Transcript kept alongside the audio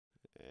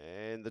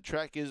And the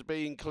track is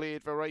being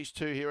cleared for race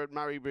 2 here at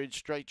Murray-Bridge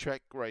Straight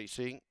Track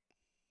Racing.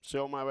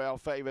 Selmo, our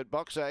favourite,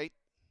 box 8.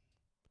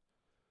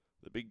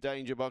 The Big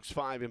Danger, box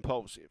 5,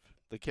 Impulsive.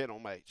 The Kennel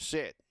Mate,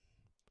 set.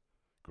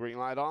 Green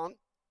light on.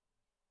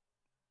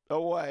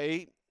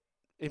 Away.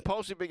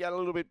 Impulsive began a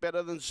little bit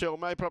better than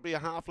Selmo, probably a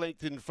half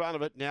length in front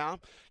of it now.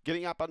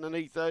 Getting up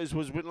underneath those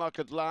was Winlock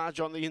at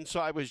Large. On the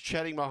inside was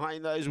Chatting.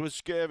 Behind those was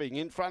Skirving.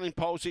 In front,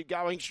 Impulsive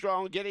going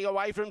strong, getting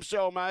away from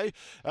Selmo.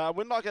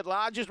 Winlock at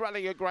Large is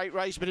running a great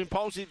race, but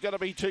Impulsive going to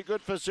be too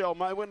good for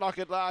Selmo. Winlock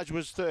at Large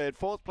was third.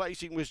 Fourth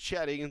placing was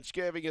Chatting, and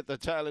Skirving at the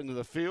tail end of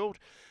the field.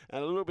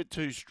 And a little bit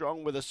too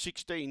strong with a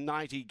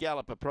 16.90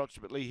 gallop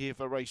approximately here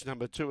for race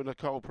number 2 in a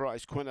Cole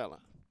Price Quinella.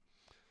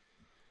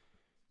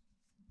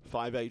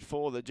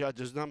 584, the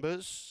judges'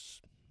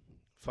 numbers.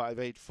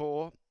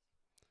 584.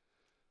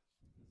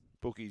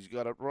 Bookie's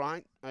got it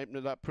right. Opened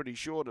it up pretty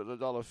short at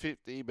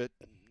 $1.50, but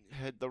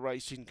had the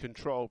race in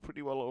control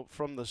pretty well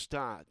from the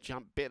start.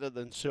 Jumped better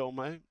than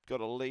Selmo. Got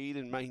a lead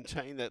and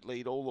maintained that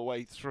lead all the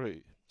way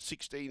through.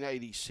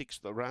 16.86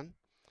 the run.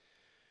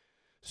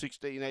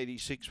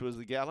 16.86 was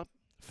the gallop.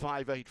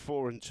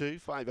 584 and 2.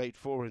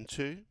 584 and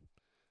 2.